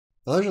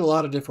Now, there's a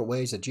lot of different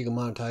ways that you can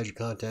monetize your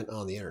content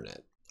on the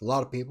internet. A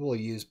lot of people will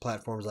use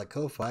platforms like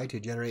Ko-Fi to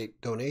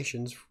generate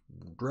donations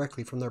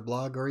directly from their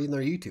blog or even their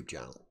YouTube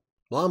channel.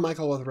 Well, I'm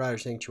Michael with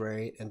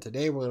WriterSanctuary, and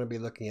today we're going to be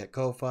looking at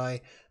Ko-Fi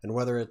and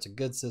whether it's a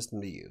good system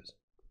to use.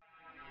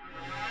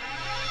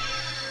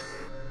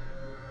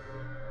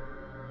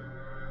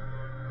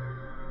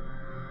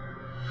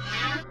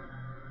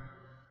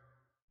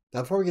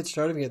 Now, before we get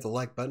started, hit the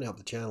like button to help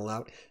the channel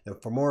out,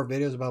 and for more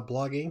videos about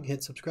blogging,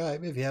 hit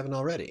subscribe if you haven't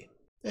already.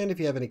 And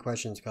if you have any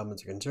questions,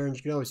 comments, or concerns,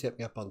 you can always hit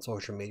me up on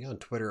social media, on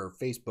Twitter or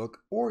Facebook,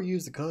 or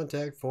use the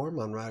contact form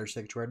on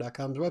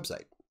WriterSanctuary.com's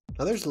website.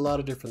 Now, there's a lot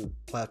of different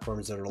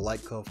platforms that are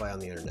like Ko-Fi on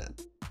the internet.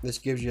 This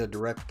gives you a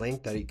direct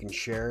link that you can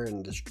share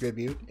and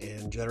distribute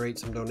and generate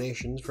some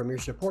donations from your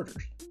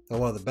supporters. Now,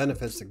 one of the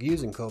benefits of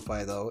using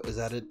Ko-Fi, though, is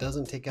that it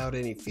doesn't take out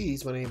any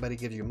fees when anybody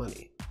gives you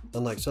money.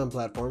 Unlike some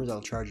platforms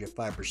that'll charge you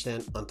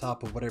 5% on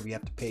top of whatever you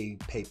have to pay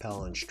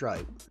PayPal and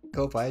Stripe,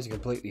 Ko-Fi is a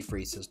completely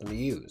free system to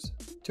use,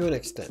 to an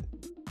extent.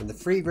 In the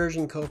free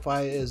version,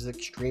 Ko-Fi is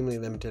extremely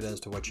limited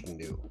as to what you can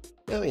do.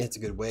 I mean, it's a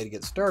good way to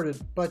get started,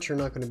 but you're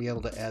not going to be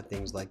able to add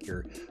things like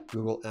your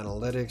Google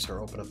Analytics or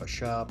open up a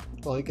shop.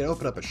 Well, you can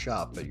open up a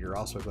shop, but you're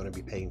also going to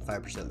be paying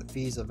 5% of the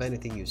fees of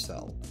anything you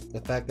sell.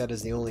 In fact, that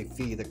is the only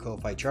fee that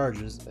Ko-Fi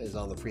charges is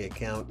on the free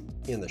account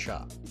in the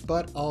shop.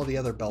 But all the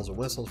other bells and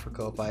whistles for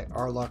Ko-Fi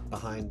are locked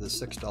behind the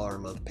 $6 a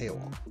month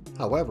paywall.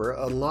 However,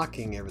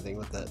 unlocking everything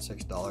with that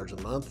 $6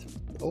 a month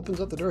opens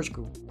up the doors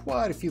to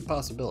quite a few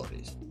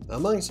possibilities.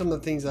 Among some of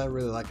the things I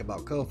really like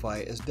about Ko-Fi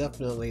is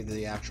definitely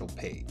the actual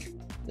page.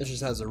 This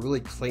just has a really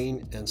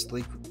clean and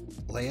sleek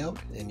layout,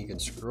 and you can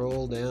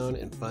scroll down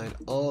and find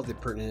all of the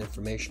pertinent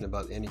information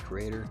about any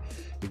creator.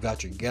 You've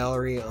got your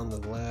gallery on the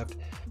left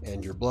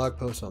and your blog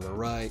posts on the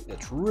right.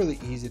 It's really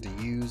easy to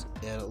use,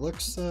 and it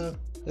looks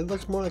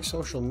more like a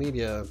social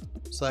media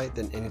site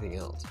than anything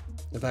else.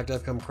 In fact,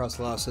 I've come across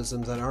a lot of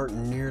systems that aren't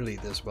nearly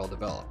this well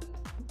developed.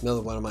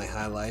 Another one of my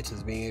highlights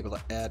is being able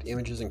to add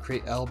images and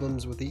create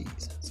albums with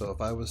ease. So if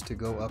I was to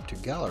go up to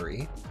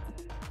gallery,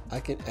 I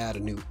can add a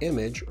new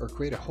image or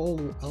create a whole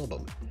new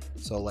album.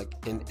 So like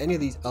in any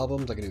of these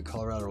albums, I can do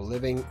Colorado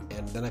Living,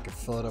 and then I can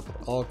fill it up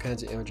with all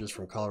kinds of images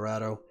from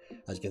Colorado.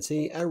 As you can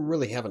see, I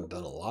really haven't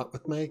done a lot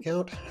with my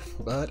account,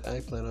 but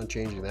I plan on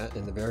changing that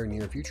in the very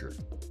near future.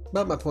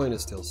 But my point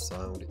is still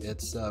sound.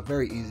 It's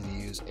very easy to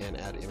use and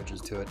add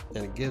images to it,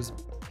 and it gives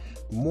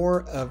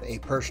more of a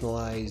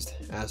personalized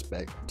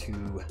aspect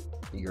to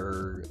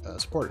your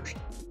supporters.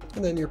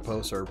 And then your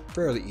posts are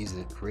fairly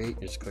easy to create.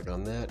 You just click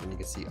on that and you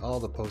can see all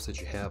the posts that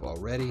you have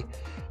already.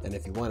 And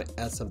if you want to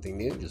add something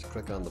new, just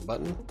click on the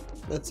button.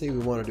 Let's say we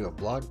want to do a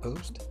blog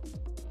post.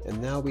 And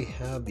now we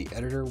have the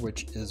editor,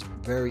 which is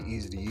very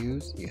easy to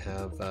use. You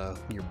have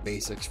your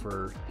basics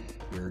for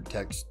your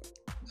text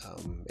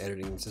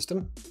editing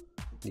system.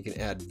 You can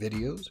add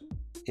videos,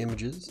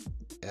 images,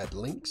 add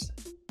links.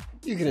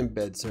 You can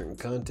embed certain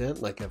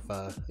content, like if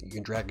you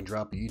can drag and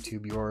drop a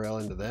YouTube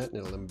URL into that and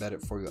it'll embed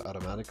it for you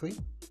automatically.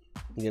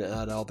 You can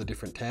add all the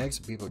different tags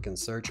so people can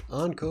search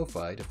on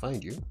Ko-Fi to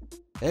find you.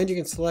 And you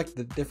can select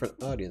the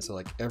different audience, so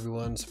like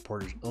everyone,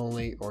 supporters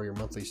only, or your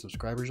monthly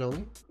subscribers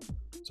only.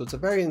 So it's a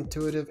very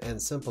intuitive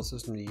and simple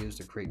system to use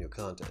to create new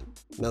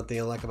content. Another thing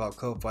I like about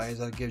Ko-Fi is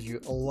that it gives you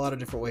a lot of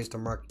different ways to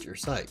market your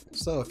site.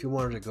 So if you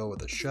wanted to go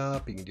with a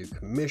shop, you can do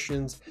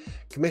commissions.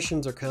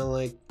 Commissions are kind of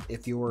like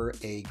if you were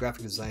a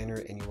graphic designer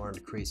and you wanted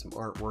to create some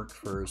artwork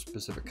for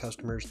specific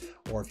customers,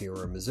 or if you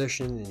were a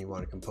musician and you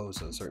want to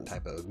compose a certain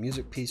type of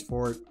music piece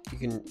for it, you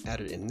can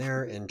add it in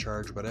there and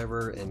charge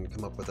whatever and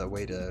come up with a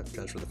way to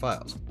transfer the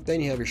files.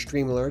 Then you have your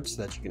stream alerts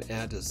that you can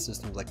add to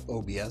systems like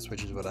OBS,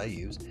 which is what I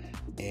use,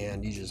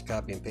 and you just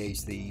copy and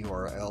paste the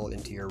URL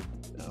into your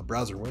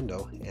browser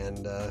window,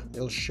 and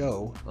it'll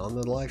show on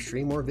the live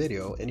stream or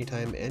video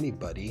anytime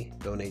anybody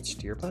donates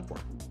to your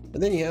platform.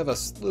 And then you have a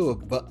slew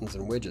of buttons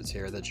and widgets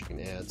here that you can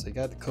add. So you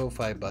got the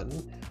Ko-Fi button,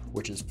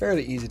 which is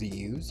fairly easy to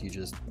use. You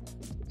just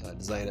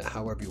design it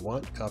however you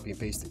want, copy and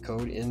paste the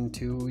code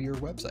into your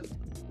website.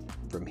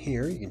 From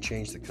here, you can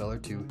change the color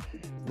to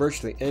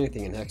virtually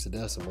anything in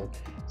hexadecimal,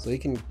 so you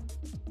can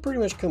pretty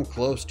much come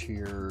close to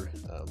your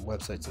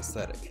website's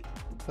aesthetic.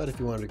 But if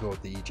you wanted to go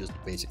with the just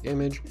basic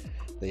image,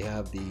 they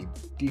have the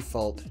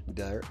default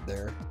there,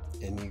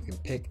 and you can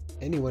pick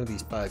any one of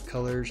these 5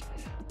 colors.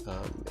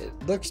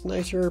 It looks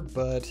nicer,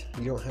 but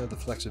you don't have the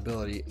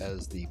flexibility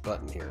as the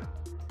button here.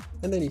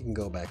 And then you can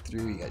go back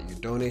through. You got your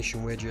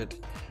donation widget,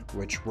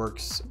 which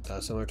works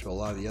similar to a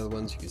lot of the other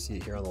ones. You can see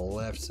it here on the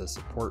left, it says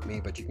support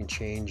me, but you can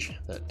change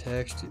that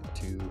text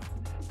to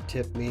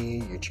tip me.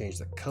 You can change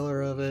the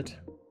color of it.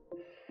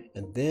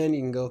 And then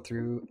you can go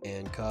through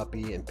and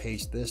copy and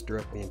paste this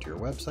directly into your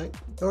website.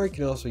 Or you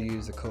can also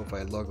use the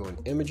Ko-Fi logo and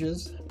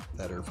images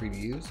that are free to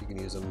use. You can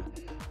use them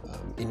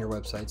in your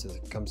websites.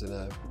 It comes in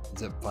a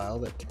zip file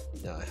that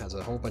has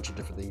a whole bunch of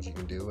different things you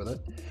can do with it.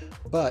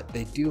 But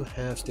they do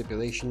have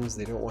stipulations.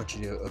 They don't want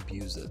you to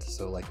abuse it.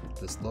 So like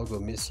this logo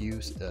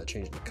misuse,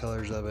 changing the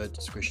colors of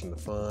it, squishing the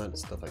font,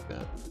 stuff like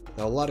that.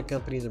 Now a lot of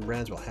companies and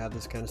brands will have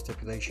this kind of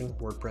stipulation.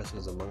 WordPress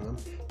is among them.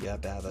 You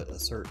have to have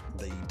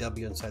the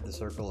W inside the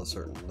circle, a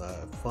certain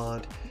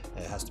font.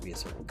 It has to be a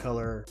certain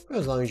color.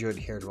 As long as you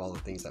adhere to all the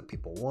things that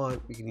people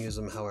want, you can use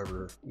them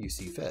however you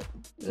see fit.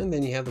 And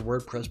then you have the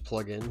WordPress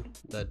plugin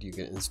that you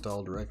can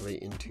install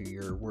directly into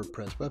your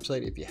WordPress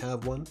website if you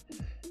have one.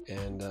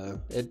 And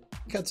it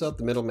cuts out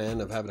the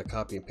middleman of having to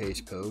copy and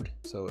paste code,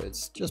 so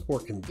it's just more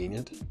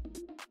convenient.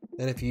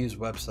 And if you use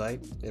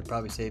website, it'd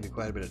probably save you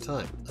quite a bit of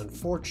time.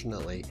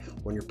 Unfortunately,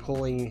 when you're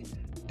pulling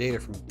data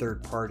from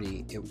third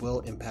party, it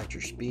will impact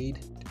your speed.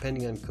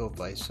 Depending on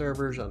Ko-Fi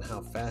servers, on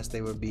how fast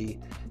they would be,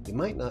 you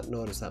might not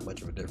notice that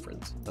much of a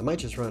difference. I might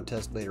just run a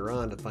test later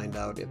on to find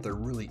out if there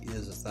really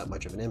is that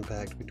much of an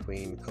impact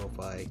between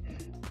Ko-Fi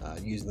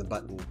using the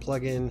button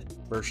plugin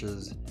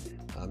versus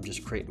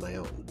just creating my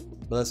own.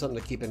 But that's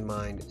something to keep in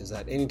mind, is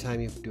that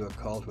anytime you do a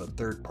call to a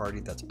third party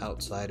that's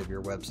outside of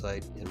your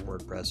website in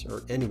WordPress,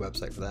 or any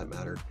website for that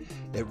matter,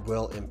 it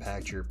will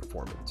impact your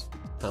performance.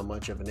 How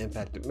much of an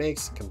impact it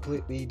makes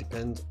completely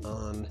depends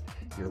on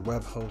your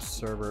web host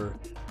server,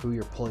 who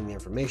you're pulling the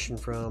information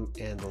from,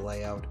 and the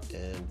layout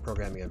and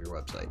programming of your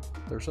website.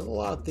 There's a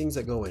lot of things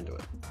that go into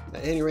it.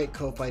 At any rate,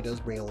 Ko-Fi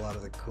does bring a lot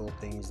of the cool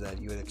things that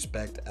you would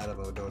expect out of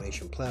a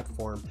donation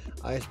platform.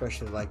 I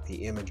especially like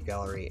the image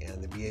gallery,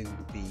 and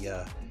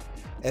the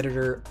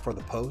editor for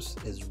the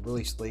posts is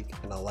really sleek,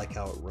 and I like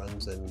how it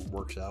runs and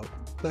works out.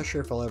 Not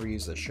sure if I'll ever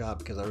use the shop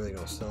because I really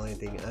don't sell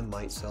anything. I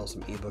might sell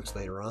some ebooks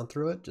later on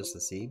through it just to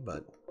see,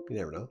 but you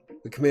never know.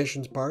 The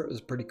commissions part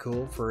is pretty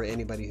cool for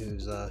anybody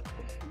who's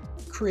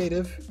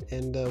creative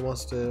and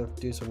wants to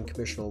do some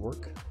commissional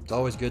work. It's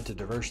always good to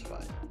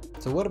diversify.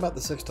 So what about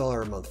the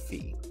 $6 a month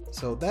fee?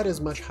 So that is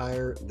much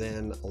higher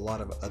than a lot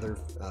of other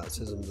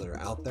systems that are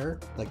out there.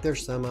 Like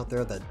there's some out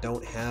there that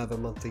don't have a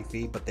monthly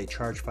fee, but they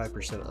charge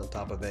 5% on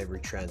top of every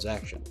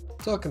transaction.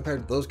 So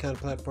compared to those kind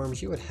of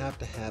platforms, you would have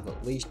to have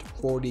at least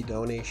 40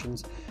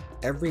 donations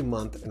every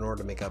month in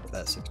order to make up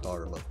that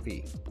 $6 a month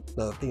fee.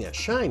 Now the thing that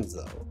shines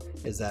though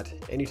is that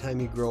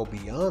anytime you grow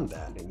beyond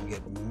that and you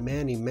get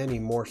many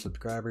more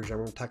subscribers,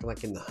 I'm talking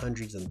like in the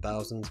hundreds and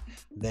thousands,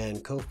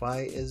 then Ko-Fi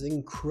is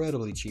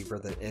incredibly cheaper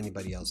than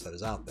anybody else that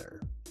is out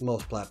there.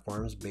 Most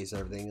platforms base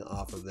everything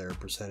off of their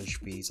percentage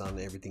fees on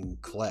everything you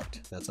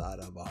collect. That's out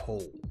of a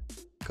whole.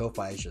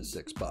 Ko-Fi is just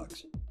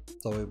 $6.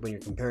 So when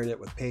you're comparing it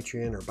with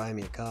Patreon or Buy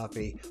Me a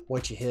Coffee,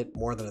 once you hit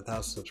more than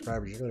 1,000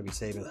 subscribers, you're going to be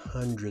saving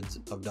hundreds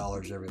of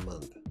dollars every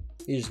month.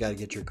 You just got to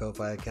get your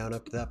Ko-Fi account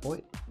up to that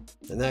point.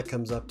 And that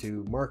comes up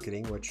to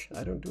marketing, which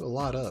I don't do a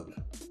lot of.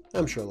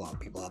 I'm sure a lot of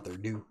people out there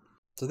do.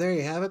 So there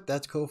you have it.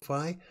 That's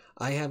Ko-Fi.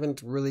 I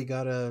haven't really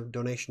got a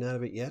donation out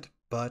of it yet,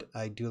 but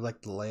I do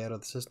like the layout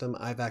of the system.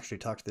 I've actually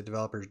talked to the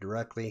developers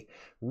directly.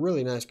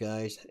 Really nice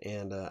guys,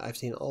 and I've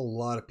seen a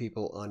lot of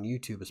people on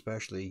YouTube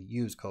especially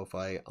use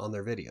Ko-Fi on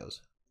their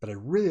videos. But I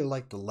really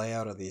like the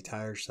layout of the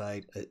entire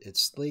site.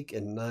 It's sleek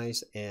and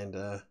nice, and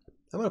I'm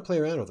going to play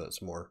around with it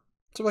some more.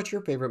 So what's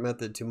your favorite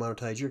method to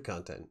monetize your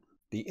content?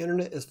 The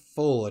internet is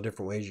full of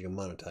different ways you can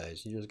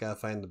monetize. You just got to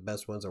find the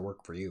best ones that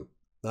work for you.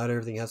 Not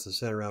everything has to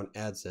center around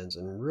AdSense,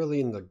 and really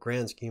in the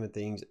grand scheme of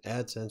things,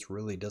 AdSense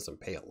really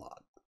doesn't pay a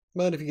lot.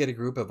 But if you get a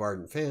group of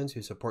ardent fans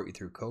who support you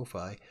through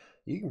Ko-Fi,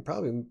 you can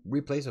probably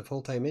replace a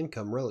full-time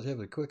income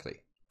relatively quickly.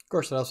 Of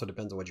course, it also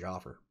depends on what you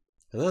offer.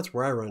 And that's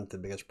where I run into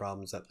the biggest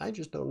problems, that I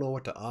just don't know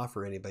what to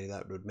offer anybody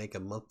that would make a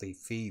monthly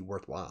fee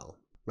worthwhile.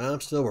 Well,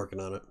 I'm still working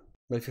on it.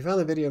 But if you found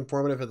the video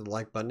informative, hit the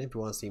like button. If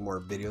you want to see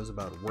more videos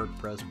about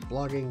WordPress,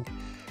 blogging,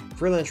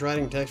 freelance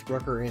writing, text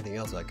broker, or anything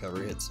else I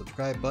cover, hit the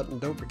subscribe button.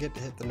 Don't forget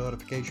to hit the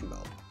notification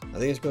bell. I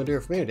think it's going to do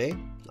it for me today.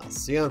 I'll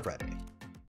see you on Friday.